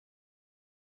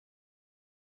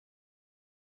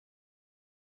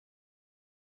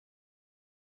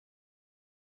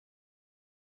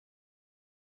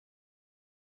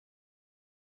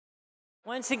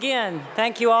Once again,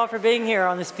 thank you all for being here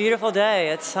on this beautiful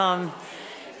day. It's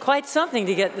quite something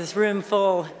to get this room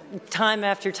full time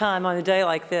after time on a day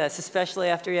like this, especially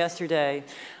after yesterday.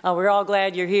 We're all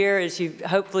glad you're here, as you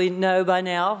hopefully know by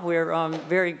now. We're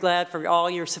very glad for all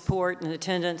your support and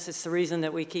attendance. It's the reason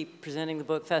that we keep presenting the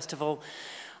book festival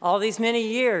all these many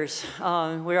years.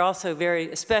 We're also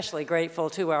especially grateful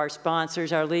to our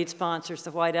sponsors, our lead sponsors,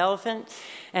 the White Elephant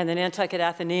and the Nantucket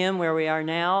Athenaeum, where we are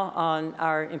now, on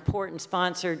our important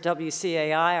sponsor,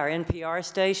 WCAI, our NPR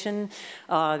station,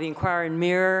 the Inquirer and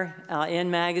Mirror, N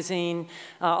Magazine,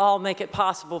 all make it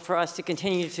possible for us to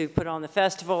continue to put on the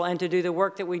festival and to do the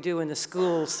work that we do in the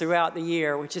schools throughout the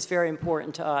year, which is very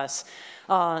important to us.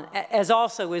 As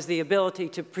also is the ability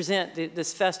to present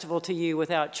this festival to you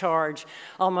without charge,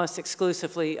 almost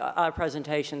exclusively our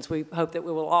presentations. We hope that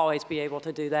we will always be able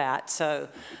to do that. So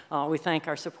we thank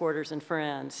our supporters and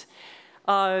friends.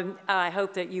 I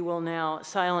hope that you will now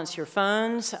silence your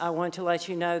phones. I want to let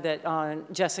you know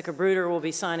that Jessica Bruder will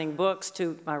be signing books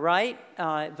to my right.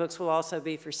 Books will also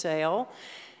be for sale.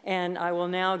 And I will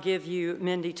now give you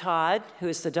Mindy Todd, who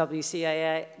is the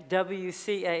WCAI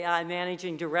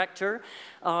Managing Director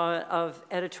of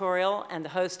Editorial and the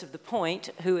host of The Point,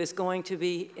 who is going to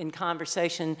be in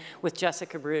conversation with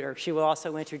Jessica Bruder. She will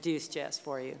also introduce Jess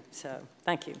for you. So,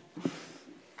 thank you.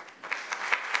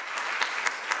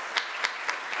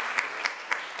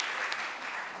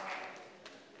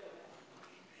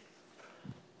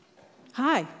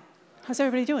 Hi. How's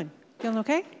everybody doing? Feeling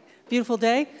okay? Beautiful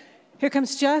day. Here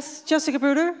comes Jessica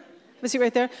Bruder. Is he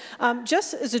right there?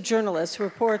 Jess is a journalist who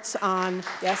reports on,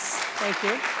 yes, thank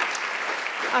you,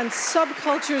 on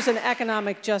subcultures and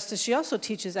economic justice. She also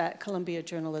teaches at Columbia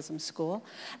Journalism School.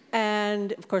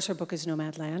 And of course, her book is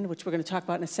Nomadland, which we're going to talk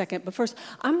about in a second. But first,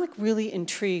 I'm really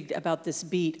intrigued about this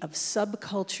beat of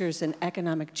subcultures and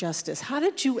economic justice. How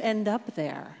did you end up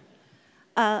there?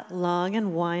 A long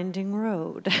and winding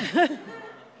road.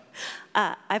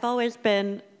 I've always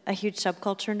been a huge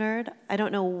subculture nerd. I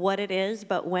don't know what it is,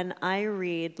 but when I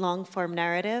read long-form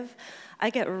narrative, I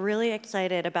get really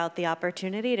excited about the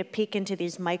opportunity to peek into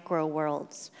these micro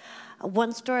worlds.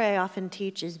 One story I often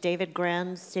teach is David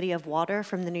Grann's City of Water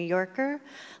from The New Yorker,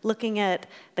 looking at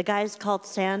the guys called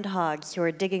sandhogs who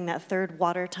are digging that third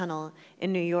water tunnel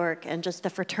in New York and just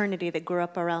the fraternity that grew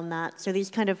up around that. So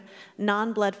these kind of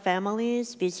non-blood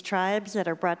families, these tribes that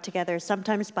are brought together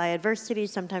sometimes by adversity,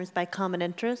 sometimes by common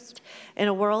interest. In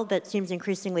a world that seems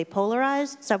increasingly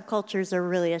polarized, subcultures are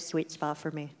really a sweet spot for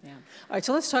me. Yeah. All right,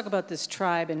 so let's talk about this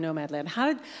tribe in Nomadland.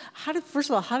 First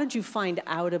of all, how did you find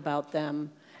out about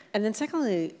them? And then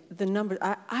secondly, the numbers.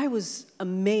 I was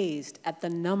amazed at the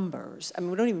numbers. I mean,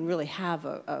 we don't even really have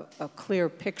a clear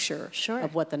picture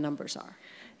of what the numbers are.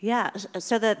 Yeah,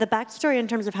 so the backstory in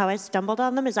terms of how I stumbled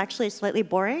on them is actually slightly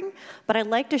boring, but I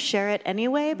like to share it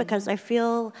anyway because I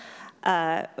feel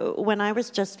when I was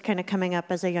just kind of coming up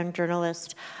as a young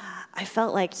journalist, I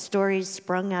felt like stories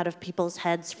sprung out of people's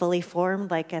heads fully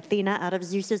formed, like Athena out of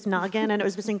Zeus's noggin, and it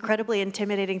was this incredibly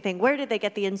intimidating thing. Where did they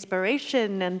get the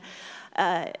inspiration? And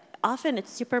often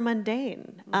it's super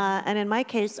mundane. And in my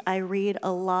case, I read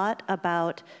a lot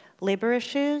about labor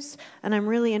issues, and I'm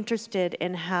really interested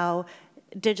in how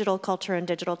digital culture and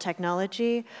digital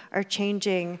technology are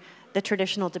changing the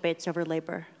traditional debates over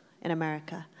labor in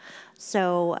America.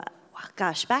 So,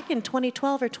 gosh, back in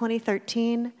 2012 or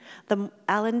 2013, the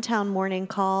Allentown Morning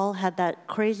Call had that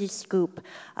crazy scoop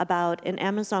about an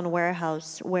Amazon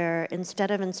warehouse where instead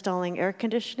of installing air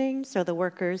conditioning so the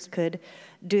workers could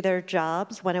do their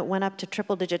jobs, when it went up to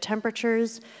triple-digit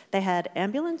temperatures, they had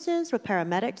ambulances with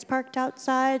paramedics parked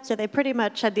outside, so they pretty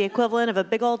much had the equivalent of a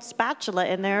big old spatula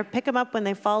in there, pick them up when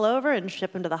they fall over and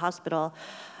ship them to the hospital.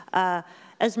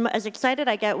 As excited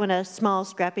I get when a small,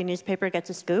 scrappy newspaper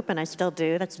gets a scoop, and I still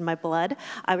do, that's in my blood,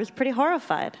 I was pretty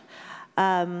horrified.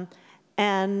 And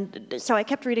so I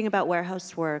kept reading about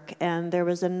warehouse work, and there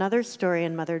was another story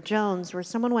in Mother Jones where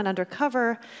someone went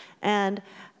undercover, and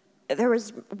there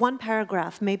was one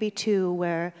paragraph, maybe two,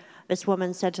 where this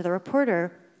woman said to the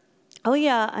reporter, "Oh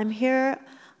yeah, I'm here,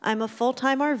 I'm a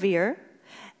full-time RVer,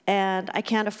 and I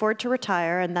can't afford to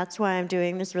retire, and that's why I'm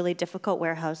doing this really difficult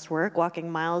warehouse work, walking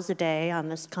miles a day on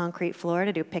this concrete floor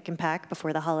to do pick and pack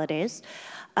before the holidays.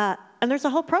 And there's a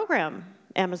whole program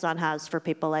Amazon has for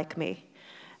people like me."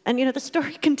 And you know, the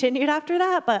story continued after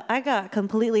that, but I got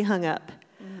completely hung up.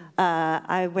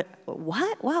 I went,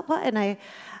 what? And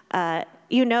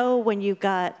you know when you've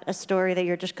got a story that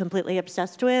you're just completely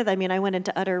obsessed with? I mean, I went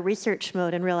into utter research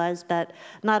mode and realized that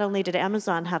not only did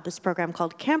Amazon have this program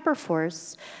called Camper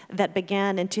Force that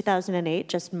began in 2008,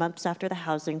 just months after the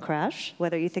housing crash.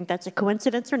 Whether you think that's a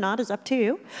coincidence or not is up to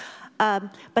you.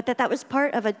 but that was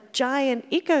part of a giant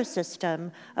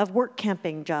ecosystem of work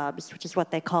camping jobs, which is what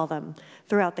they call them,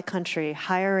 throughout the country,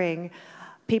 hiring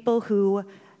people who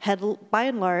had, by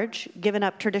and large, given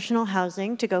up traditional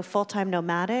housing to go full-time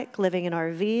nomadic, living in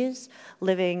RVs,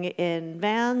 living in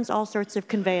vans, all sorts of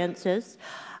conveyances,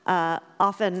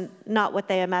 often not what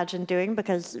they imagined doing,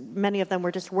 because many of them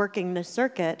were just working the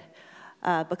circuit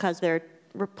because their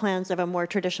plans of a more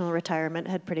traditional retirement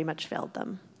had pretty much failed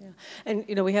them. Yeah. And,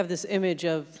 you know, we have this image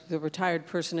of the retired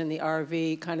person in the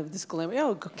RV, kind of this glimmer,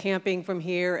 oh, camping from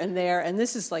here and there, and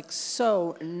this is like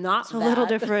so not It's a little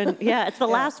different. Yeah, it's the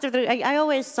last of the, I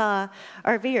always saw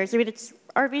RVers, I mean,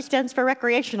 RV stands for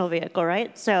recreational vehicle,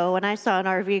 right? So when I saw an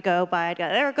RV go by, I'd go,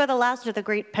 there go the last of the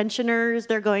great pensioners,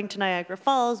 they're going to Niagara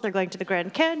Falls, they're going to the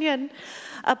Grand Canyon,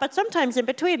 but sometimes in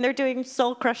between, they're doing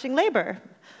soul-crushing labor.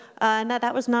 And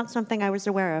that was not something I was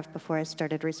aware of before I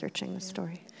started researching the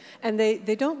story. And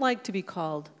they don't like to be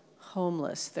called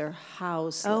homeless. They're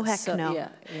houseless. Oh, heck no.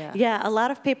 Yeah. Yeah, a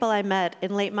lot of people I met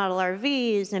in late model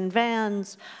RVs and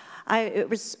vans, it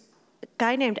was a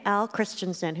guy named Al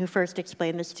Christensen who first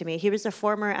explained this to me. He was a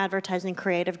former advertising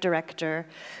creative director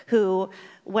who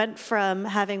went from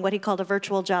having what he called a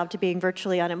virtual job to being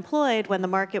virtually unemployed when the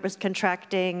market was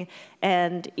contracting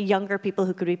and younger people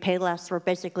who could be paid less were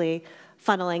basically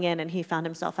funneling in, and he found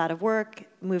himself out of work,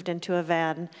 moved into a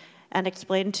van, and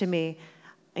explained to me,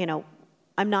 you know,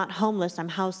 I'm not homeless, I'm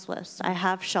houseless. I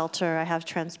have shelter, I have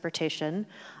transportation,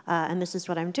 and this is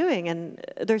what I'm doing. And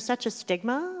there's such a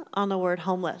stigma on the word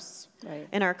homeless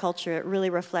in our culture. It really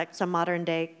reflects a modern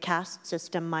day caste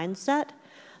system mindset.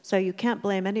 So you can't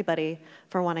blame anybody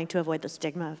for wanting to avoid the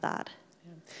stigma of that.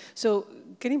 So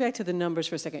getting back to the numbers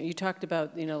for a second, you talked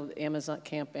about, you know,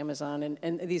 Camp Amazon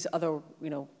and these other, you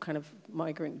know, kind of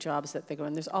migrant jobs that they go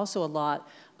in. There's also a lot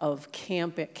of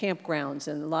campgrounds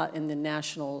and a lot in the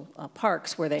national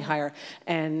parks where they hire.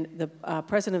 And the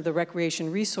president of the Recreation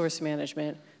Resource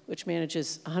Management, which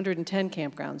manages 110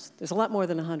 campgrounds, there's a lot more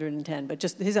than 110, but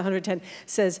just his 110,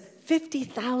 says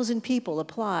 50,000 people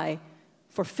apply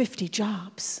for 50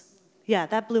 jobs. Yeah,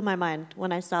 that blew my mind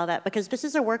when I saw that, because this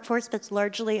is a workforce that's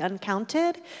largely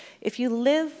uncounted. If you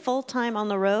live full-time on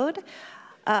the road,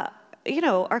 you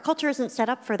know, our culture isn't set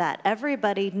up for that.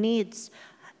 Everybody needs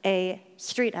a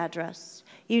street address.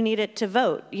 You need it to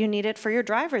vote. You need it for your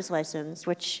driver's license,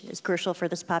 which is crucial for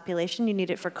this population. You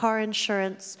need it for car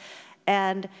insurance.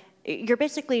 And you're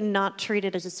basically not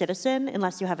treated as a citizen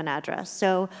unless you have an address.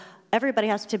 So everybody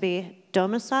has to be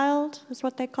domiciled, is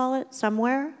what they call it,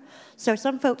 somewhere. So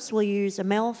some folks will use a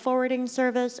mail forwarding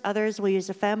service, others will use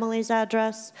a family's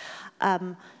address,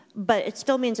 but it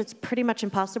still means it's pretty much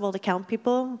impossible to count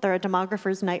people. They're a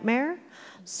demographer's nightmare.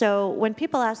 So when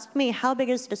people ask me, how big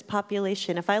is this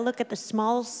population? If I look at the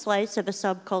small slice of the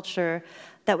subculture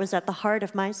that was at the heart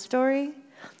of my story,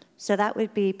 so that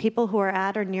would be people who are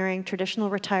at or nearing traditional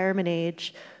retirement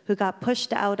age, who got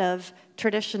pushed out of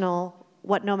traditional,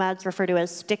 what nomads refer to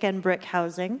as stick and brick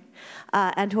housing,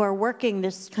 and who are working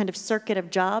this kind of circuit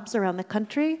of jobs around the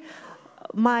country.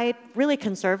 My really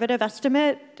conservative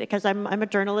estimate, because I'm a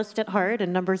journalist at heart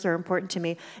and numbers are important to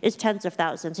me, is tens of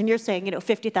thousands. And you're saying, you know,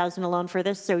 50,000 alone for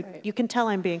this, so you can tell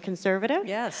I'm being conservative.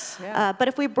 Yes, yeah. But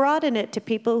if we broaden it to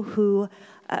people who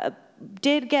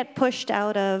did get pushed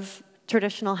out of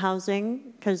traditional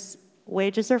housing because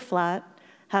wages are flat,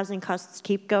 housing costs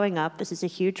keep going up. This is a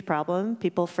huge problem.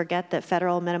 People forget that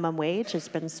federal minimum wage has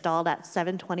been stalled at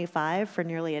 $7.25 for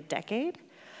nearly a decade,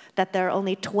 that there are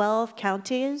only 12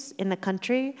 counties in the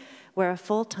country where a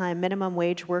full-time minimum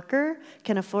wage worker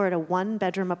can afford a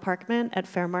one-bedroom apartment at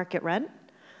fair market rent.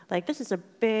 Like, this is a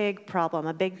big problem,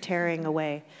 a big tearing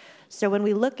away. So when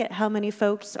we look at how many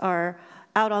folks are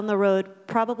out on the road,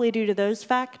 probably due to those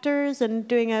factors and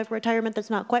doing a retirement that's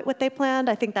not quite what they planned,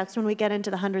 I think that's when we get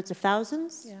into the hundreds of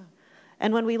thousands. Yeah.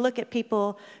 And when we look at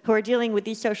people who are dealing with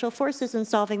these social forces and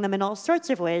solving them in all sorts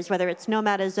of ways, whether it's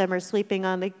nomadism or sleeping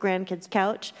on the grandkid's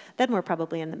couch, then we're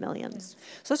probably in the millions.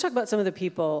 So let's talk about some of the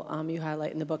people you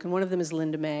highlight in the book. And one of them is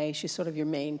Linda May. She's sort of your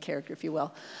main character, if you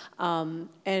will.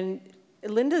 And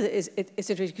Linda is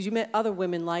interesting because you met other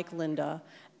women like Linda,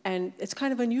 and it's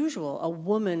kind of unusual, a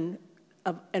woman,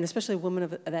 and especially a woman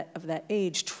of that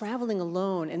age, traveling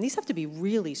alone. And these have to be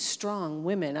really strong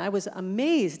women. I was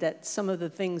amazed at some of the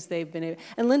things they've been able.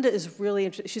 And Linda is really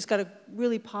interesting. She's got a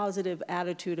really positive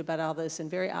attitude about all this and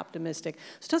very optimistic.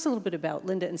 So tell us a little bit about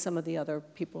Linda and some of the other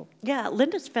people. Yeah,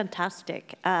 Linda's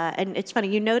fantastic. And it's funny,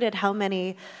 you noted how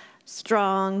many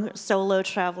strong solo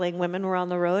traveling women were on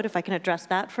the road, if I can address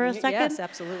that for a second. Yes,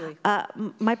 absolutely.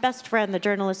 My best friend, the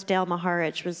journalist Dale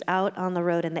Maharich, was out on the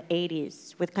road in the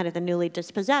 80s with kind of the newly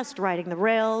dispossessed, riding the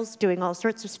rails, doing all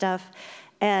sorts of stuff.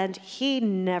 And he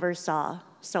never saw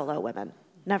solo women.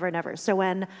 Never, never. So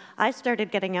when I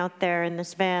started getting out there in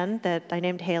this van that I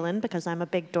named Halen because I'm a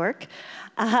big dork,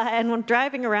 and I'm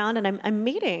driving around and I'm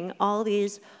meeting all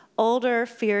these older,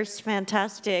 fierce,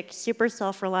 fantastic, super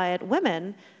self-reliant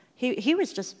women, he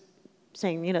was just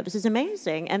saying, you know, this is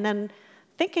amazing. And then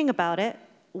thinking about it,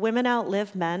 women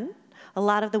outlive men. A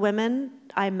lot of the women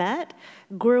I met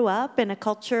grew up in a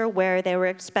culture where they were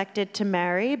expected to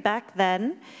marry. Back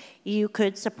then, you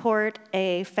could support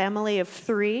a family of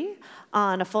 3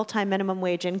 on a full-time minimum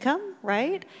wage income,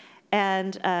 right?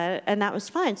 And that was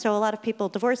fine. So a lot of people,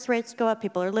 divorce rates go up,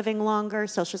 people are living longer,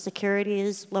 Social Security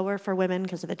is lower for women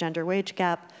because of the gender wage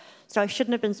gap. So I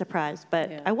shouldn't have been surprised, but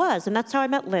yeah. I was, and that's how I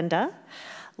met Linda.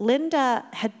 Linda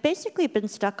had basically been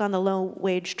stuck on the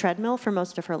low-wage treadmill for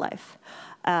most of her life.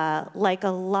 Like a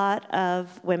lot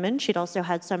of women, she'd also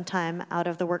had some time out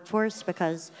of the workforce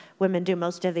because women do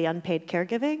most of the unpaid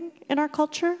caregiving in our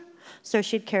culture. So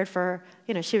she'd cared for,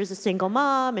 you know, she was a single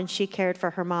mom, and she cared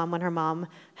for her mom when her mom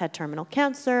had terminal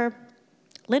cancer.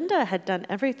 Linda had done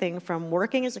everything from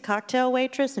working as a cocktail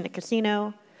waitress in a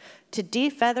casino, to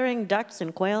defeathering ducks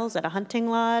and quails at a hunting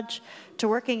lodge, to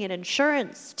working in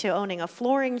insurance, to owning a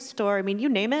flooring store. I mean, you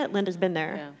name it, Linda's been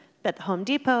there. Yeah. At the Home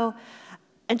Depot.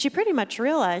 And she pretty much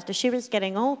realized as she was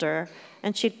getting older,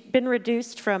 and she'd been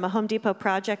reduced from a Home Depot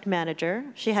project manager.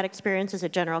 She had experience as a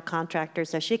general contractor,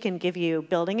 so she can give you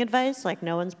building advice like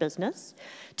no one's business,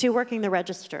 to working the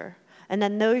register. And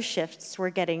then those shifts were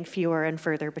getting fewer and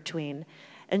further between.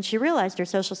 And she realized her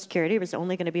Social Security was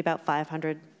only going to be about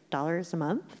 $500 a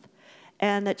month,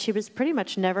 and that she was pretty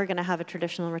much never going to have a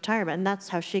traditional retirement. And that's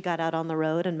how she got out on the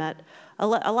road and met a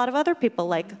lot of other people,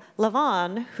 like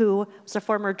Lavon, who was a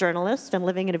former journalist and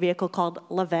living in a vehicle called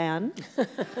Lavan.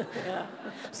 Yeah.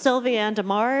 Sylviane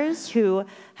DeMars, who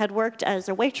had worked as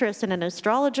a waitress and an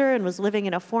astrologer and was living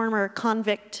in a former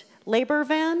convict labor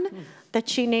van that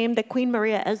she named the Queen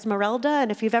Maria Esmeralda.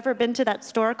 And if you've ever been to that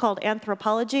store called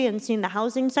Anthropology and seen the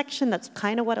housing section, that's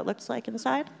kind of what it looks like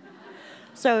inside.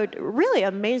 So really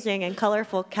amazing and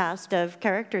colorful cast of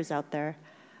characters out there,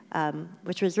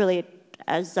 which was really,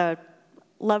 as a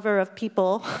lover of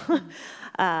people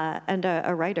and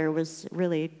a writer, was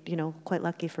really, you know, quite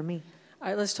lucky for me. All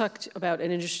right, let's talk about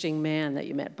an interesting man that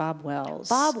you met, Bob Wells.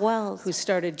 Bob Wells. Who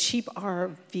started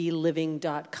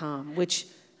cheaprvliving.com, which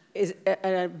is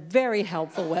a very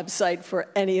helpful website for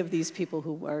any of these people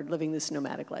who are living this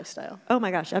nomadic lifestyle. Oh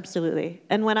my gosh, absolutely.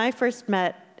 And when I first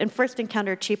met and first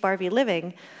encountered cheap RV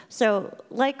living, so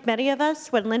like many of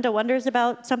us, when Linda wonders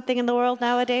about something in the world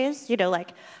nowadays, you know,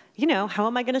 like, you know, how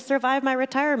am I going to survive my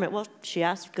retirement? Well, she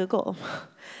asked Google.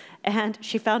 And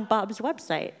she found Bob's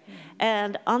website.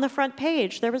 And on the front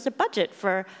page, there was a budget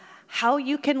for how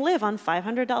you can live on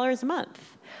 $500 a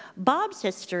month. Bob's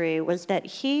history was that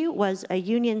he was a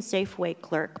Union Safeway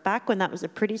clerk back when that was a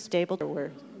pretty stable.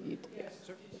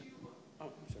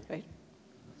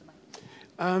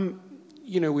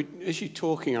 You know, as you're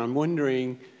talking, I'm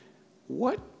wondering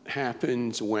what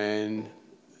happens when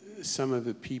some of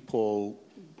the people,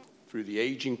 through the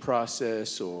aging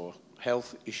process or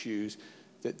health issues,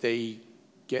 that they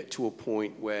get to a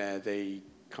point where they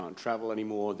can't travel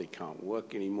anymore, they can't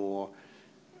work anymore,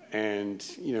 and,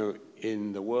 you know,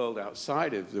 in the world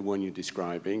outside of the one you're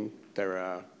describing, there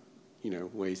are, you know,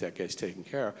 ways that gets taken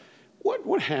care of.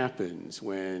 What happens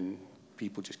when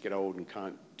people just get old and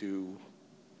can't do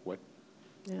what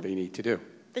they need to do?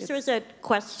 This was a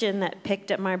question that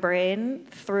picked at my brain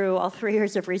through all 3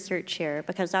 years of research here,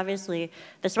 because obviously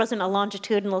this wasn't a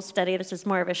longitudinal study. This was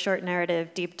more of a short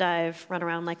narrative, deep dive, run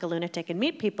around like a lunatic and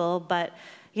meet people. But,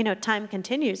 you know, time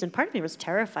continues, and part of me was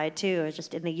terrified too. It was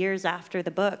just in the years after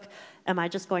the book, am I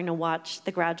just going to watch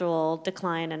the gradual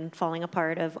decline and falling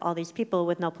apart of all these people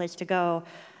with no place to go?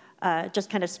 Just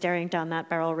kind of staring down that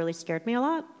barrel really scared me a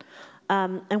lot.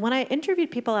 And when I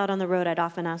interviewed people out on the road, I'd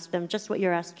often ask them just what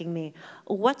you're asking me.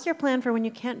 What's your plan for when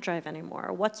you can't drive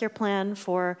anymore? What's your plan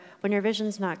for when your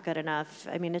vision's not good enough?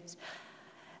 I mean,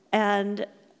 and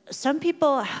some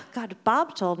people, God,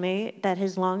 Bob told me that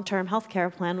his long-term health care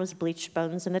plan was bleached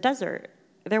bones in the desert.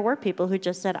 There were people who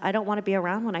just said, I don't want to be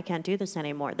around when I can't do this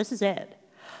anymore. This is it.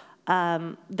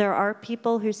 There are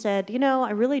people who said, you know,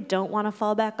 I really don't want to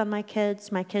fall back on my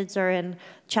kids. My kids are in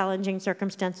challenging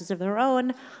circumstances of their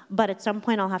own, but at some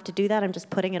point I'll have to do that. I'm just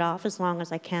putting it off as long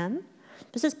as I can.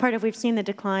 This is part of, we've seen the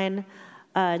decline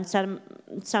in some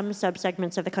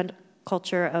subsegments of the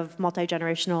culture of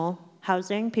multi-generational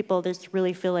housing. People just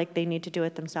really feel like they need to do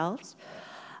it themselves.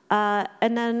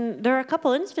 And then there are a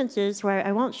couple instances where,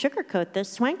 I won't sugarcoat this,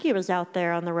 Swanky was out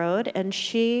there on the road, and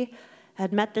she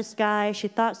had met this guy. She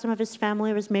thought some of his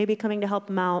family was maybe coming to help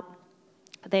him out.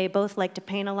 They both liked to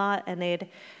paint a lot, and they'd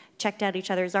checked out each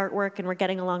other's artwork and were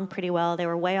getting along pretty well. They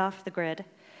were way off the grid.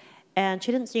 And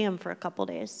she didn't see him for a couple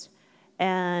days.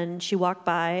 And she walked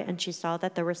by, and she saw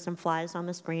that there were some flies on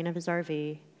the screen of his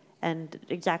RV. And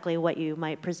exactly what you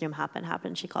might presume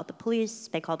happened. She called the police.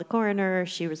 They called the coroner.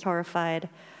 She was horrified.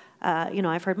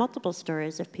 I've heard multiple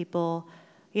stories of people,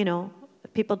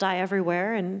 people die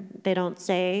everywhere, and they don't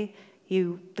say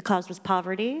the cause was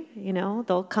poverty.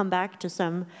 They'll come back to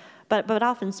some, but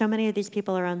often so many of these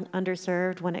people are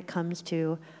underserved when it comes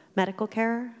to medical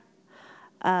care.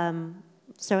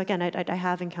 So again, I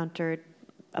have encountered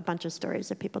a bunch of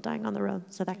stories of people dying on the road,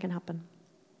 so that can happen.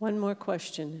 One more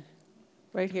question.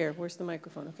 Right here. Where's the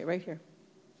microphone? Okay, right here.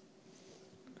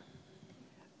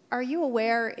 Are you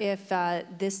aware if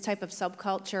this type of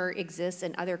subculture exists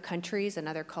in other countries and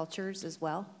other cultures as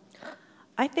well?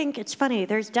 I think it's funny.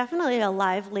 There's definitely a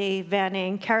lively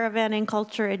caravanning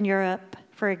culture in Europe,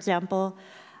 for example.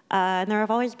 And there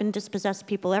have always been dispossessed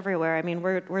people everywhere. I mean,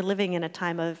 we're living in a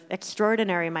time of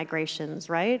extraordinary migrations,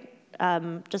 right?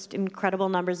 Just incredible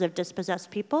numbers of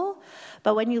dispossessed people.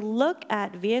 But when you look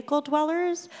at vehicle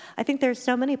dwellers, I think there's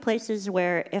so many places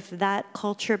where if that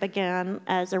culture began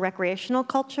as a recreational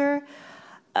culture,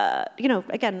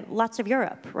 again, lots of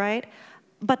Europe, right?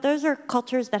 But those are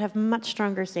cultures that have much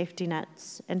stronger safety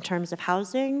nets in terms of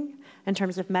housing, in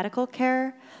terms of medical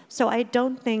care. So I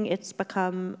don't think it's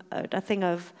become a thing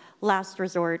of last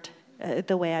resort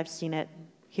the way I've seen it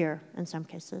here in some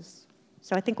cases.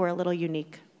 So I think we're a little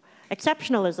unique.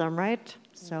 Exceptionalism, right?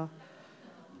 So,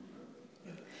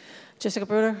 Jessica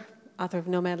Bruder, author of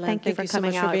Nomadland. Thank you for so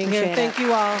much coming for out. being here. Appreciate it. Thank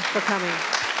you all for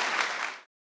coming.